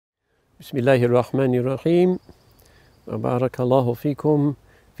بسم الله الرحمن الرحيم وبارك الله فيكم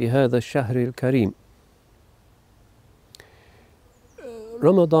في هذا الشهر الكريم.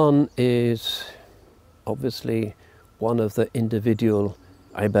 Ramadan is obviously one of the individual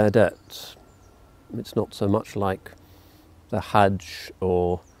ibadat. It's not so much like the Hajj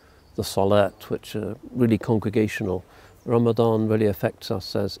or the Salat, which are really congregational. Ramadan really affects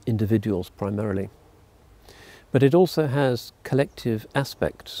us as individuals primarily. But it also has collective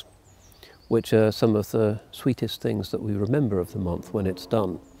aspects, which are some of the sweetest things that we remember of the month when it's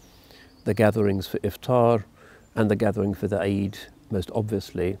done. The gatherings for iftar and the gathering for the Eid, most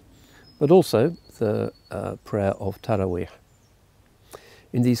obviously, but also the prayer of Taraweeh.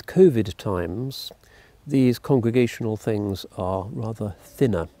 In these COVID times, these congregational things are rather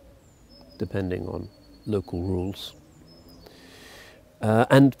thinner, depending on local rules.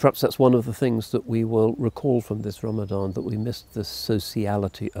 And perhaps that's one of the things that we will recall from this Ramadan, that we missed the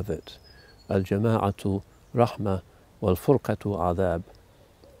sociality of it. Al-jama'atu rahmah wal-furqatu adab.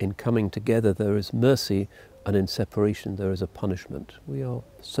 In coming together there is mercy, and in separation there is a punishment. We are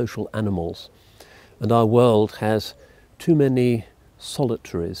social animals, and our world has too many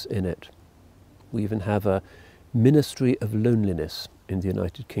solitaries in it. We even have a ministry of loneliness in the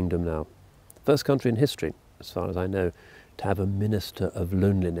United Kingdom now. First country in history, as far as I know, to have a minister of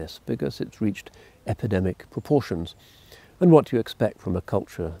loneliness, because it's reached epidemic proportions. And what do you expect from a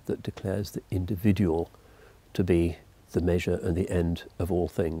culture that declares the individual to be the measure and the end of all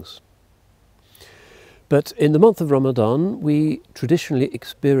things? But in the month of Ramadan, we traditionally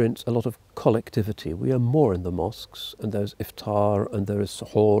experience a lot of collectivity. We are more in the mosques, and there's iftar and there is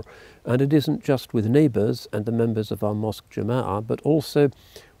suhoor, and it isn't just with neighbours and the members of our mosque jama'ah, but also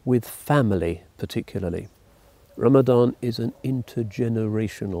with family particularly. Ramadan is an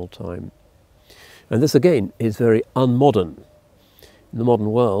intergenerational time. And this again is very unmodern. In the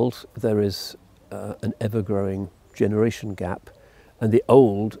modern world there is an ever-growing generation gap, and the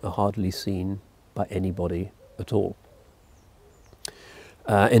old are hardly seen by anybody at all.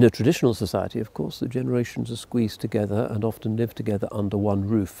 In a traditional society, of course, the generations are squeezed together and often live together under one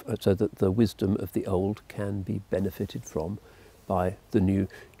roof, so that the wisdom of the old can be benefited from by the new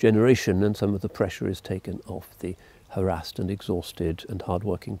generation, and some of the pressure is taken off the harassed and exhausted and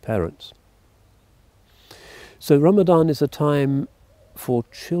hard-working parents. So Ramadan is a time for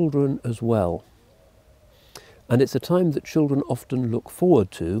children as well. And it's a time that children often look forward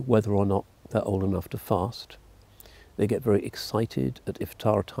to, whether or not they're old enough to fast. They get very excited at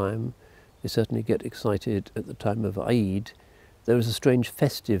iftar time. They certainly get excited at the time of Eid. There is a strange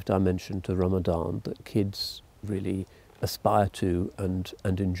festive dimension to Ramadan that kids really aspire to and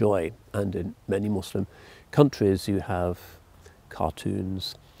enjoy. And in many Muslim countries you have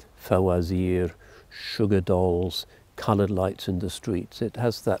cartoons, fawazir, sugar dolls, coloured lights in the streets. It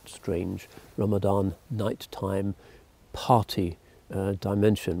has that strange Ramadan nighttime party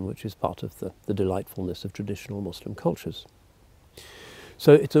dimension, which is part of the delightfulness of traditional Muslim cultures.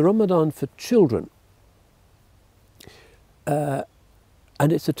 So it's a Ramadan for children. And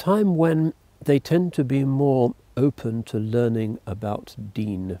it's a time when they tend to be more open to learning about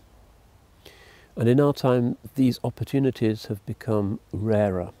deen. And in our time, these opportunities have become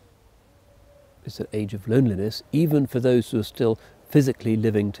rarer. It's an age of loneliness, even for those who are still physically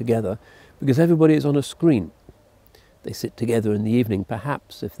living together, because everybody is on a screen. They sit together in the evening,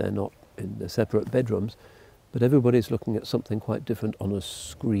 perhaps, if they're not in their separate bedrooms, but everybody's looking at something quite different on a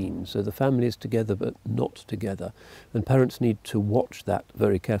screen. So the family is together, but not together. And parents need to watch that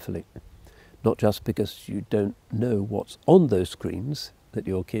very carefully. Not just because you don't know what's on those screens that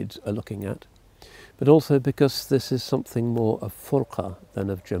your kids are looking at, but also because this is something more of furqa than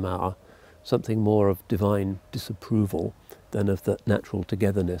of jama'ah, something more of divine disapproval than of the natural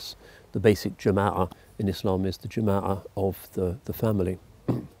togetherness. The basic jama'ah in Islam is the jama'ah of the family.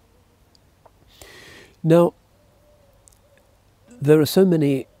 Now, there are so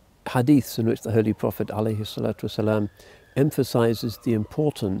many hadiths in which the Holy Prophet ﷺ emphasizes the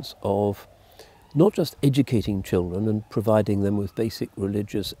importance of not just educating children and providing them with basic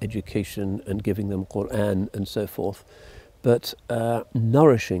religious education and giving them Quran and so forth, but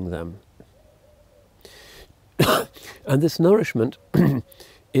nourishing them. And this nourishment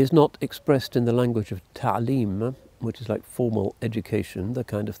is not expressed in the language of ta'lim, which is like formal education, the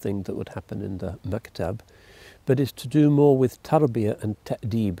kind of thing that would happen in the maktab, but is to do more with tarbiyah and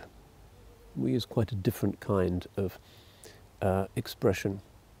ta'deeb. We use quite a different kind of expression.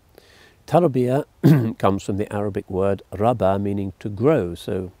 Tarbiyah comes from the Arabic word raba, meaning to grow.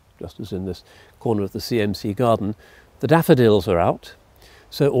 So just as in this corner of the CMC garden, the daffodils are out,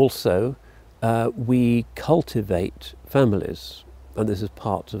 so also we cultivate families. And this is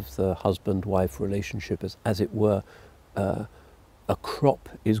part of the husband-wife relationship, as it were. A crop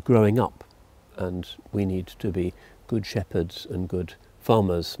is growing up, and we need to be good shepherds and good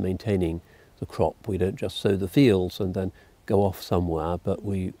farmers maintaining the crop. We don't just sow the fields and then go off somewhere, but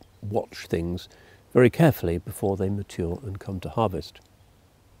we watch things very carefully before they mature and come to harvest.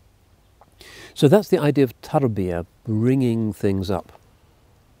 So that's the idea of tarbiyah, bringing things up.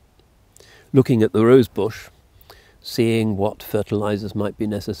 Looking at the rose bush, seeing what fertilizers might be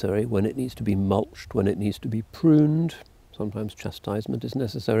necessary, when it needs to be mulched, when it needs to be pruned. Sometimes chastisement is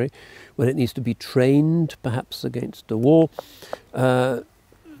necessary. When it needs to be trained, perhaps against a wall.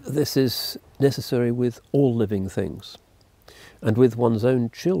 This is necessary with all living things. And with one's own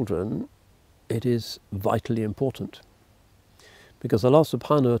children, it is vitally important. Because Allah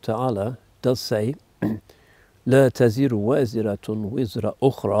subhanahu wa ta'ala does say, لا تزر وازرة وزر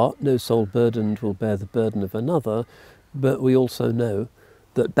أخرى, no soul burdened will bear the burden of another. But we also know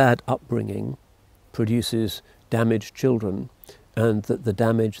that bad upbringing produces damaged children, and that the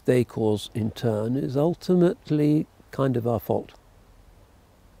damage they cause in turn is ultimately kind of our fault.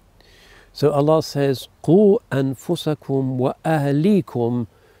 So Allah says, قُوا أَنفُسَكُمْ وَأَهْلِيكُمْ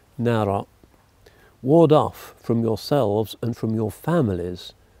نَارًا, ward off from yourselves and from your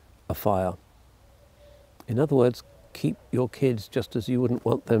families a fire. In other words, keep your kids just as you wouldn't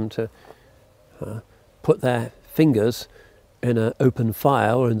want them to put their fingers in an open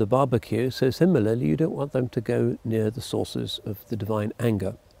fire or in the barbecue. So similarly, you don't want them to go near the sources of the divine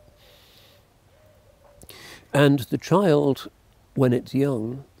anger. And the child, when it's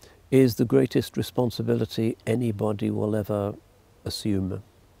young, is the greatest responsibility anybody will ever assume.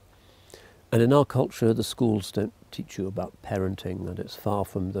 And in our culture, the schools don't teach you about parenting, and it's far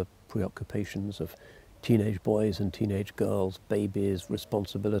from the preoccupations of teenage boys and teenage girls, babies,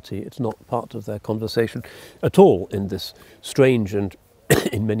 responsibility. It's not part of their conversation at all in this strange and,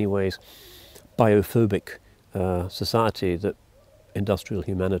 in many ways, biophobic society that industrial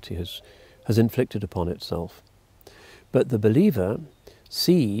humanity has inflicted upon itself. But the believer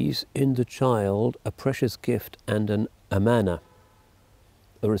sees in the child a precious gift and an amana,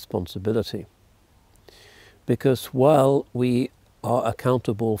 a responsibility. Because while we are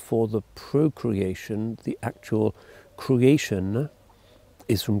accountable for the procreation, the actual creation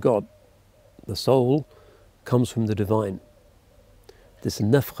is from God. The soul comes from the divine. This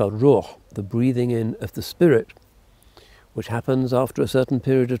nafkha ruh, the breathing in of the spirit, which happens after a certain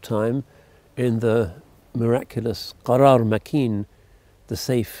period of time in the miraculous qarar makin, the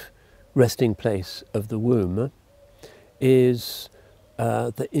safe resting place of the womb, is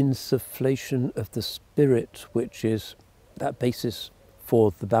the insufflation of the spirit, which is that basis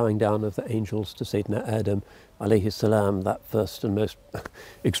for the bowing down of the angels to Sayyidina Adam alayhi salam, that first and most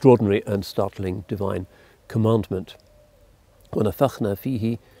extraordinary and startling divine commandment. وَنَفَخْنَا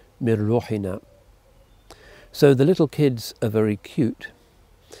فِيهِ مِنْ رُوحِنَا. So the little kids are very cute,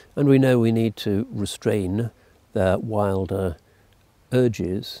 and we know we need to restrain their wilder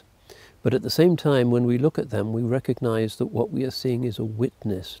urges, but at the same time, when we look at them, we recognize that what we are seeing is a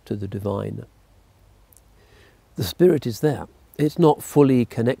witness to the divine. The spirit is there. It's not fully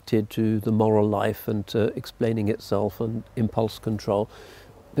connected to the moral life and to explaining itself and impulse control,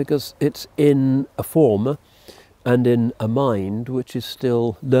 because it's in a form and in a mind which is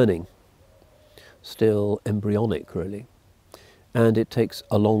still learning, still embryonic really. And it takes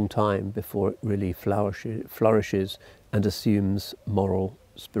a long time before it really flourishes and assumes moral,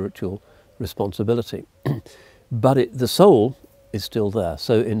 spiritual responsibility. But the soul is still there.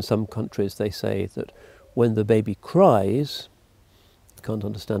 So in some countries they say that when the baby cries, you can't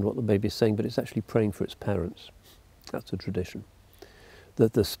understand what the baby is saying, but it's actually praying for its parents. That's a tradition.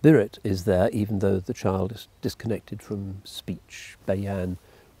 That the spirit is there even though the child is disconnected from speech, bayan,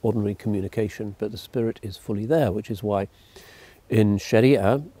 ordinary communication, but the spirit is fully there, which is why in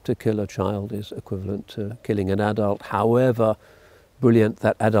Sharia, to kill a child is equivalent to killing an adult. However brilliant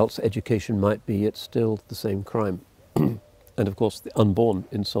that adult's education might be, it's still the same crime. And of course the unborn,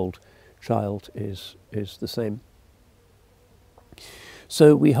 ensouled child is the same.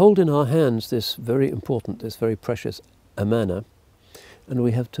 So we hold in our hands this very important, this very precious amana, and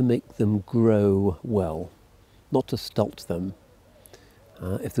we have to make them grow well, not to stunt them.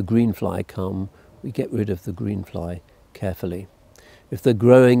 If the green fly come, we get rid of the green fly carefully. If they're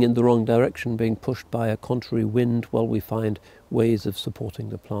growing in the wrong direction, being pushed by a contrary wind, well, we find ways of supporting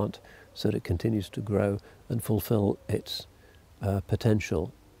the plant so that it continues to grow and fulfill its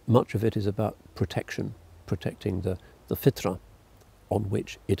potential. Much of it is about protection, protecting the fitrah on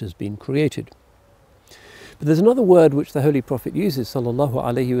which it has been created. But there's another word which the Holy Prophet uses, sallallahu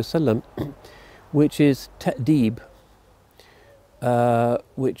alaihi wasallam, which is ta'deeb,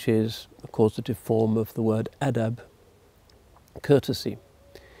 which is a causative form of the word adab, courtesy.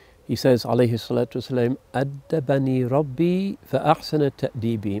 He says, alayhi salatu wasalam, Adabani Rabbi fa'ahsana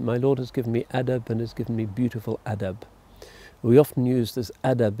ta'dibi. My Lord has given me adab and has given me beautiful adab. We often use this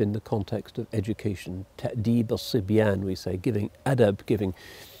adab in the context of education. Ta'dib al-sibyan, we say, giving adab, giving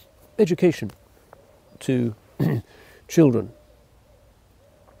education to children.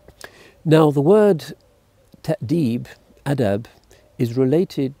 Now the word ta'dib, adab, is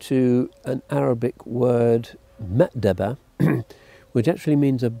related to an Arabic word ma'daba, which actually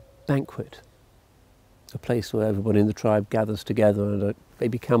means a banquet, a place where everybody in the tribe gathers together and a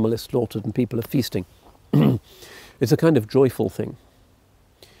baby camel is slaughtered and people are feasting. It's a kind of joyful thing.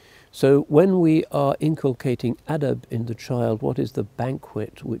 So when we are inculcating adab in the child, what is the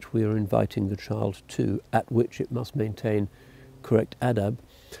banquet which we are inviting the child to, at which it must maintain correct adab?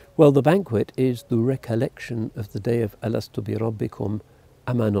 Well, the banquet is the recollection of the day of Alastu bi Rabbikum,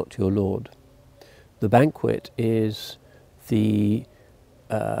 am I not your Lord? The banquet is the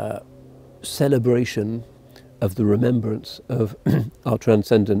celebration of the remembrance of our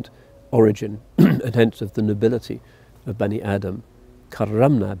transcendent origin and hence of the nobility of Bani Adam.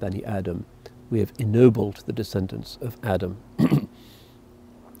 Karramna Bani Adam, we have ennobled the descendants of Adam.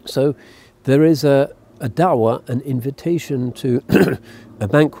 So there is a da'wah, an invitation to a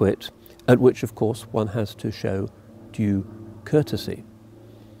banquet at which of course one has to show due courtesy.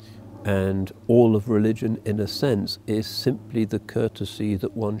 And all of religion, in a sense, is simply the courtesy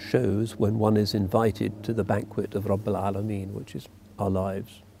that one shows when one is invited to the banquet of Rabb al-Alameen, which is our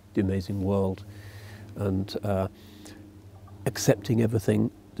lives, the amazing world, and accepting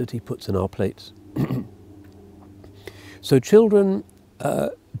everything that he puts in our plates. So children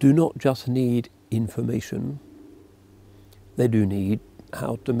do not just need information, they do need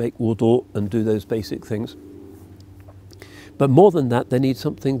how to make wudu and do those basic things. But more than that, they need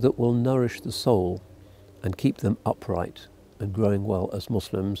something that will nourish the soul and keep them upright and growing well as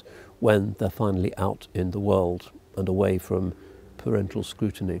Muslims when they're finally out in the world and away from parental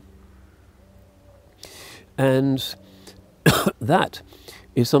scrutiny. And that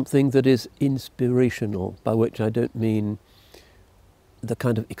is something that is inspirational, by which I don't mean the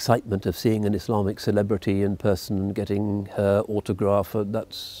kind of excitement of seeing an Islamic celebrity in person and getting her autograph.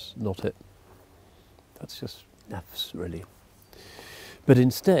 That's not it. That's just nafs, really. But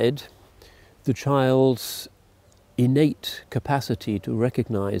instead, the child's innate capacity to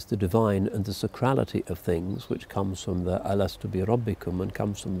recognize the divine and the sacrality of things, which comes from the Alastu bi Rabbikum and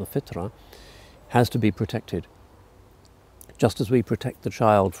comes from the fitrah, has to be protected. Just as we protect the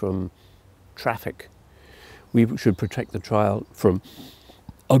child from traffic, we should protect the child from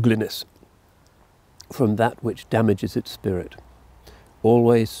ugliness, from that which damages its spirit.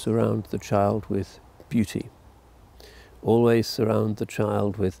 Always surround the child with beauty. Always surround the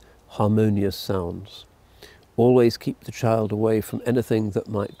child with harmonious sounds. Always keep the child away from anything that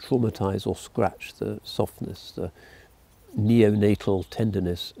might traumatize or scratch the softness, the neonatal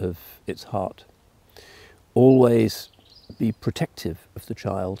tenderness of its heart. Always be protective of the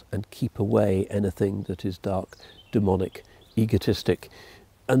child and keep away anything that is dark, demonic, egotistic.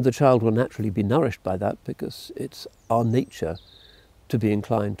 And the child will naturally be nourished by that, because it's our nature to be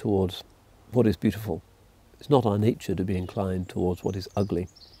inclined towards what is beautiful. It's not our nature to be inclined towards what is ugly.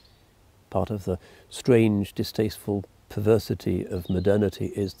 Part of the strange, distasteful perversity of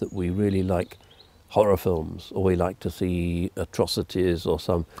modernity is that we really like horror films, or we like to see atrocities or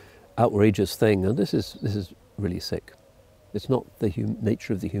some outrageous thing, and this is really sick. It's not the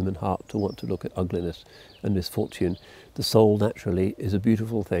nature of the human heart to want to look at ugliness and misfortune. The soul naturally is a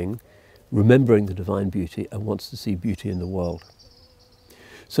beautiful thing, remembering the divine beauty, and wants to see beauty in the world.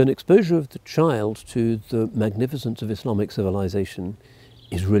 So an exposure of the child to the magnificence of Islamic civilization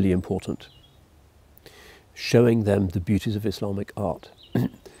is really important. Showing them the beauties of Islamic art.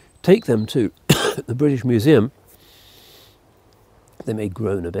 Take them to the British Museum. They may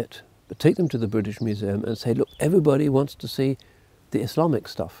groan a bit, but take them to the British Museum and say, look, everybody wants to see the Islamic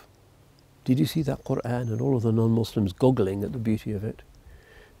stuff. Did you see that Quran and all of the non-Muslims goggling at the beauty of it?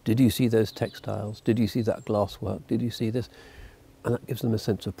 Did you see those textiles? Did you see that glasswork? Did you see this? And that gives them a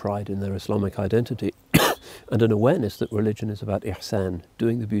sense of pride in their Islamic identity and an awareness that religion is about ihsan,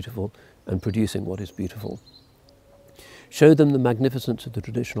 doing the beautiful and producing what is beautiful. Show them the magnificence of the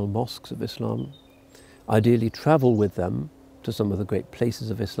traditional mosques of Islam. Ideally travel with them to some of the great places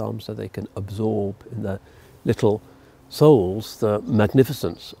of Islam so they can absorb in their little souls the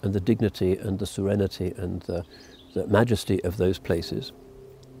magnificence and the dignity and the serenity and the majesty of those places.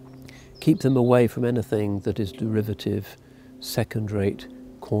 Keep them away from anything that is derivative, second-rate,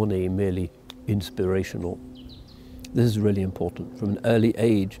 corny, merely inspirational. This is really important. From an early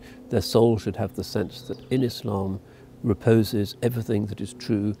age, their soul should have the sense that in Islam reposes everything that is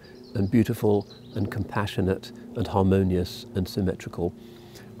true and beautiful and compassionate and harmonious and symmetrical,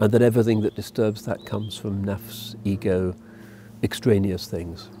 and that everything that disturbs that comes from nafs, ego, extraneous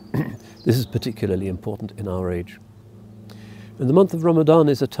things. This is particularly important in our age. And the month of Ramadan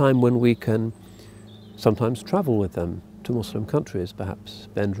is a time when we can sometimes travel with them to Muslim countries, perhaps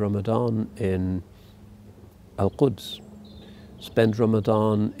spend Ramadan in Al-Quds, spend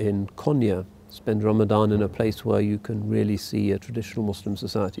Ramadan in Konya, spend Ramadan in a place where you can really see a traditional Muslim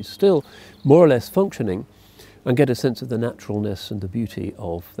society still more or less functioning, and get a sense of the naturalness and the beauty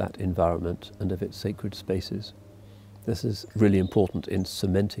of that environment and of its sacred spaces. This is really important in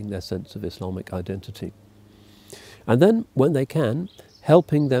cementing their sense of Islamic identity. And then, when they can,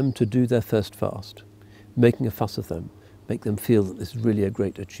 helping them to do their first fast, making a fuss of them, make them feel that this is really a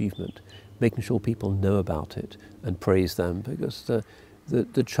great achievement, making sure people know about it and praise them, because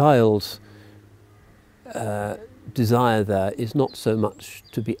the child's desire there is not so much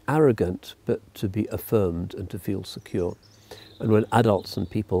to be arrogant, but to be affirmed and to feel secure. And when adults and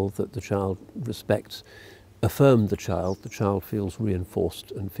people that the child respects affirm the child feels reinforced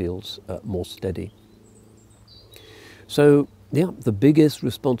and feels more steady. So, yeah, the biggest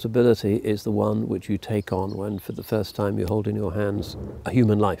responsibility is the one which you take on when for the first time you hold in your hands a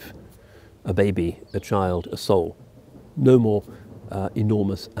human life, a baby, a child, a soul. No more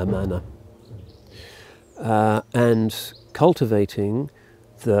enormous amana. And cultivating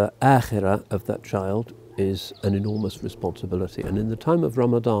the akhirah of that child is an enormous responsibility. And in the time of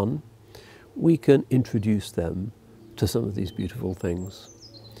Ramadan, we can introduce them to some of these beautiful things.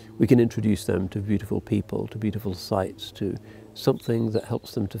 We can introduce them to beautiful people, to beautiful sights, to something that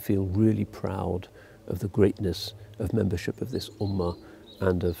helps them to feel really proud of the greatness of membership of this ummah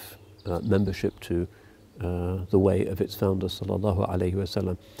and of membership to the way of its founder, sallallahu alaihi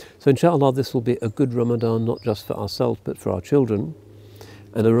wasallam. So inshallah, this will be a good Ramadan, not just for ourselves, but for our children,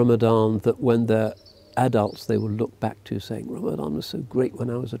 and a Ramadan that when they're adults, they will look back to saying, Ramadan was so great when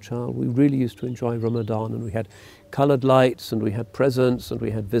I was a child. We really used to enjoy Ramadan, and we had coloured lights, and we had presents, and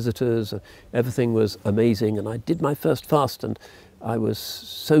we had visitors, and everything was amazing, and I did my first fast, and I was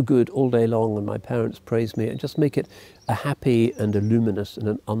so good all day long, and my parents praised me, and just make it a happy and a luminous and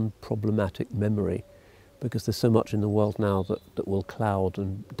an unproblematic memory, because there's so much in the world now that will cloud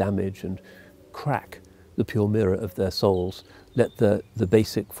and damage and crack the pure mirror of their souls. Let the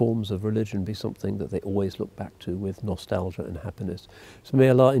basic forms of religion be something that they always look back to with nostalgia and happiness. So may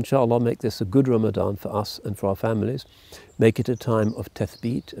Allah, inshallah, make this a good Ramadan for us and for our families. Make it a time of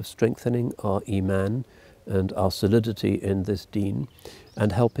tathbeet, of strengthening our iman and our solidity in this deen,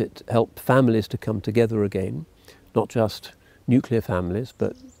 and help families to come together again, not just nuclear families,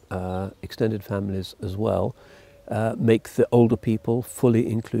 but extended families as well. Make the older people fully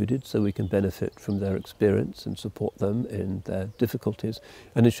included so we can benefit from their experience and support them in their difficulties,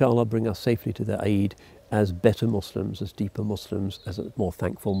 and inshallah bring us safely to the Eid as better Muslims, as deeper Muslims, as more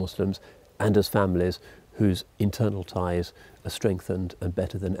thankful Muslims, and as families whose internal ties are strengthened and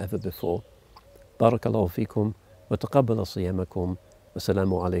better than ever before. Barakallahu feekum wa taqabbala siyamakum wa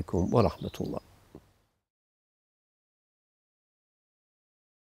salamu alaykum wa rahmatullah.